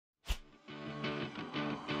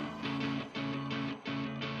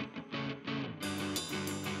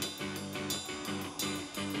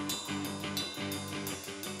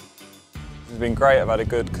It's been great. I've had a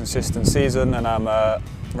good, consistent season, and I'm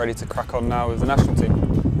ready to crack on now with the national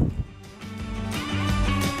team.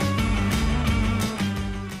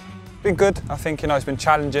 It's been good. I think it's been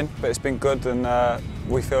challenging, but it's been good, and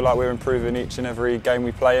we feel like we're improving each and every game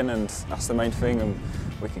we play in, and that's the main thing. And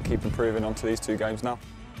we can keep improving onto these 2 games now.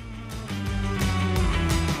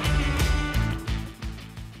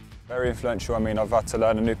 Very influential. I mean, I've had to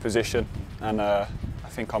learn a new position, and I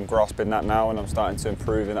think I'm grasping that now, and I'm starting to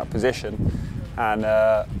improve in that position. And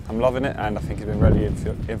I'm loving it, and I think he's been really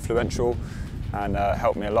influential and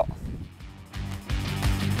helped me a lot.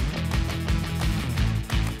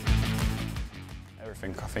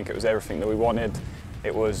 I think it was everything that we wanted.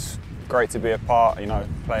 It was great to be a part.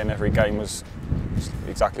 Playing every game was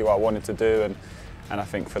exactly what I wanted to do, and I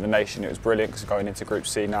think for the nation it was brilliant, because going into Group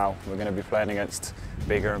C now we're going to be playing against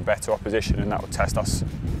bigger and better opposition, and that will test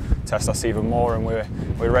us even more, and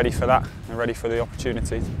we're ready for that and ready for the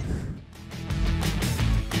opportunity.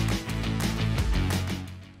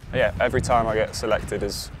 Yeah, every time I get selected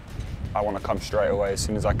I want to come straight away as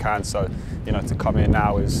soon as I can. So to come in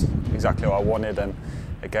now is exactly what I wanted, and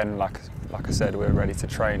again, like I said, we're ready to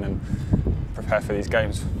train and prepare for these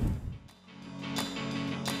games.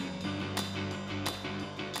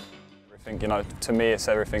 To me it's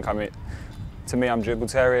everything. To me, I'm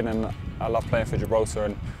Gibraltarian, and I love playing for Gibraltar,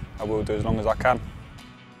 and I will do as long as I can.